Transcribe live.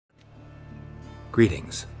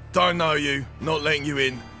Greetings. Don't know you, not letting you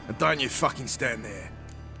in, and don't you fucking stand there.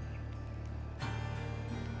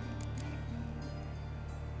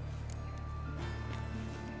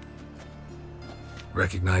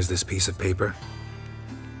 Recognize this piece of paper?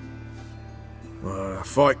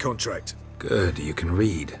 Fight contract. Good, you can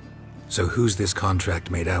read. So who's this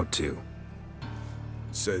contract made out to?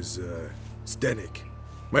 Says, Zdenek.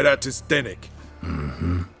 Made out to Zdenek.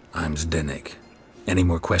 Mm-hmm. I'm Zdenek. Any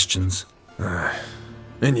more questions?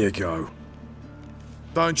 In you go.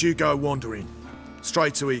 Don't you go wandering.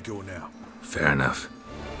 Straight to Igor now. Fair enough.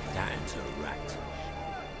 That's a rat.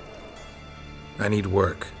 I need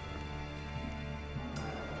work.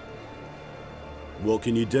 What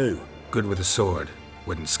can you do? Good with a sword.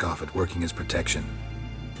 Wouldn't scoff at working as protection.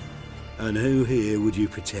 And who here would you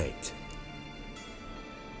protect?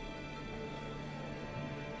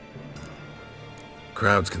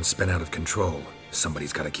 Crowds can spin out of control.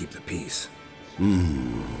 Somebody's got to keep the peace.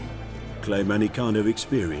 Claim any kind of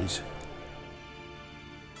experience?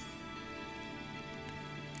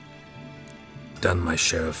 Done my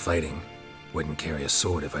share of fighting. Wouldn't carry a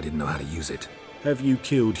sword if I didn't know how to use it. Have you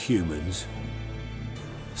killed humans?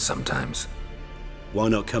 Sometimes. Why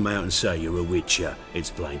not come out and say you're a witcher? It's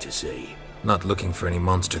plain to see. Not looking for any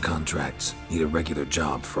monster contracts. Need a regular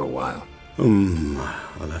job for a while.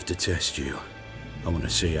 I'll have to test you. I want to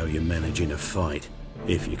see how you manage in a fight,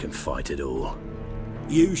 if you can fight at all.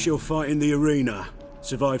 You shall fight in the arena,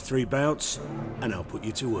 survive 3 bouts, and I'll put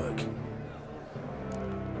you to work.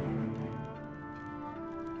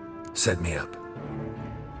 Set me up.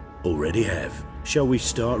 Already have. Shall we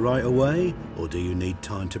start right away, or do you need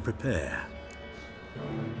time to prepare?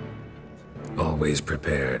 Always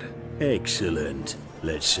prepared. Excellent.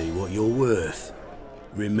 Let's see what you're worth.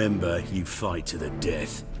 Remember, you fight to the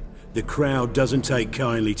death. The crowd doesn't take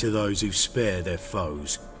kindly to those who spare their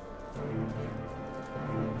foes.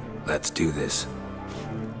 Let's do this.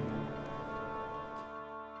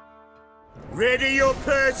 Ready your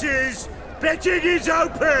purses! Betting is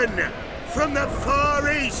open! From the Far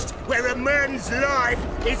East, where a man's life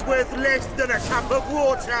is worth less than a cup of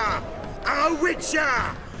water, a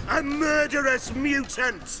witcher, a murderous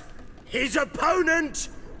mutant. His opponent,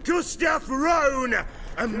 Gustav Rohn,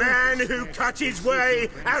 a man who cut his way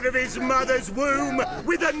out of his mother's womb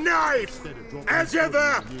with a knife. As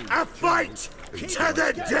ever, a fight to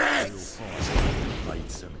the death!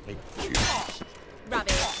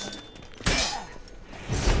 Rubbish.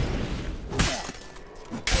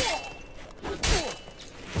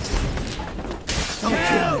 Don't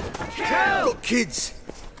kill! Got kids!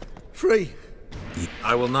 Free!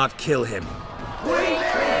 I will not kill him.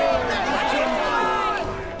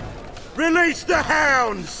 Release the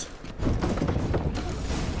hounds!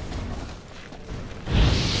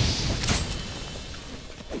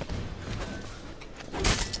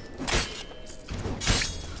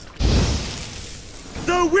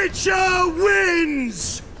 The Witcher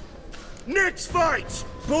wins! Next fight!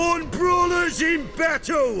 Born brawlers in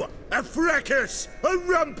battle! A fracas, a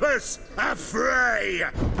rumpus, a fray!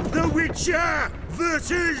 The Witcher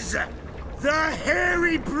versus the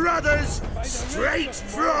Hairy Brothers, straight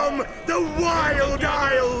from the wild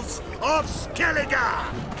isles of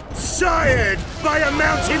Skellige! Sired by a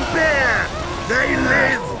mountain bear, they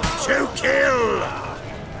live to kill!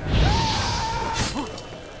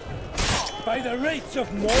 By the rates of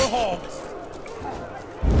Morhogs!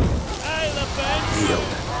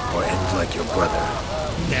 Yield, or end like your brother.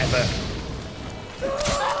 Never.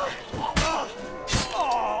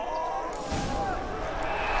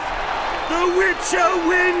 The Witcher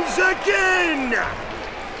wins again!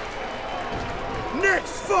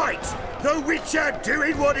 Next fight, the Witcher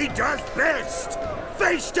doing what he does best,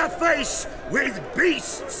 face to face with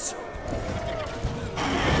beasts!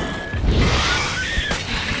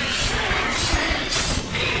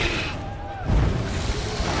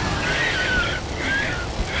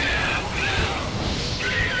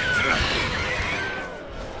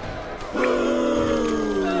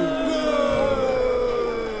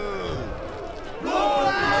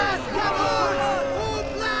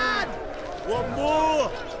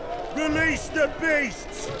 Release the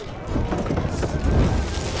beasts!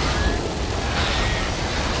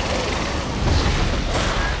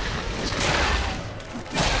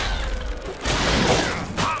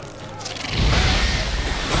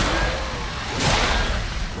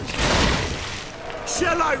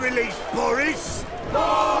 Shall I release Boris?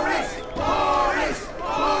 Boris! Boris!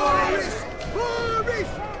 Boris! Boris!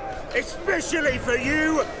 Especially for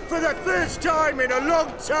you, for the first time in a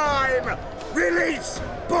long time! Release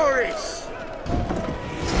Boris!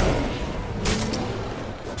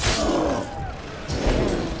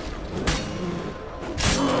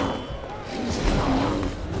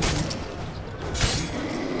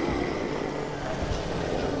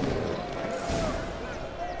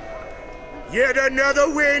 Yet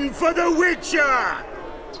another win for the Witcher!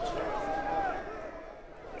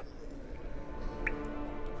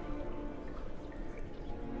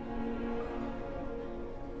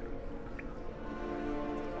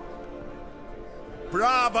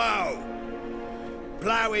 Bravo!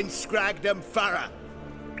 Ploughing Scragdom Thorough.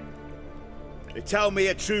 They told me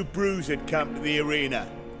a true bruise had come to the arena.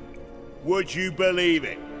 Would you believe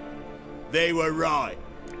it? They were right.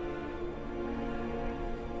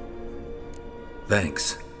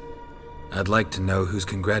 Thanks. I'd like to know who's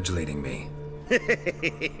congratulating me.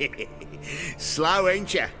 Slow,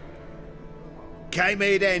 ain't ya? Came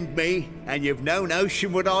here to end me, and you've no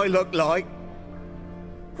notion what I look like.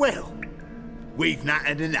 Well, we've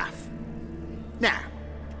nattered enough. Now,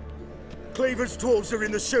 Cleaver's dwarves are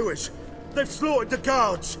in the sewers. They've slaughtered the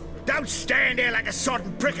guards. don't stand there like a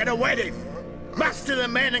sodden prick at a wedding. Muster the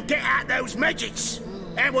men and get out those midgets.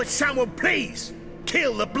 And would someone please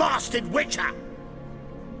kill the blasted Witcher?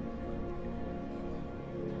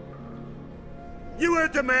 You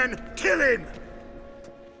heard the man. Kill him!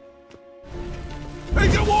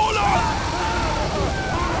 He's a warlock!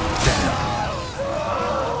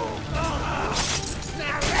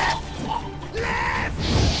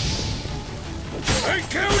 He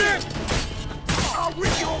killed him! I'll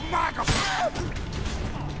rip your mag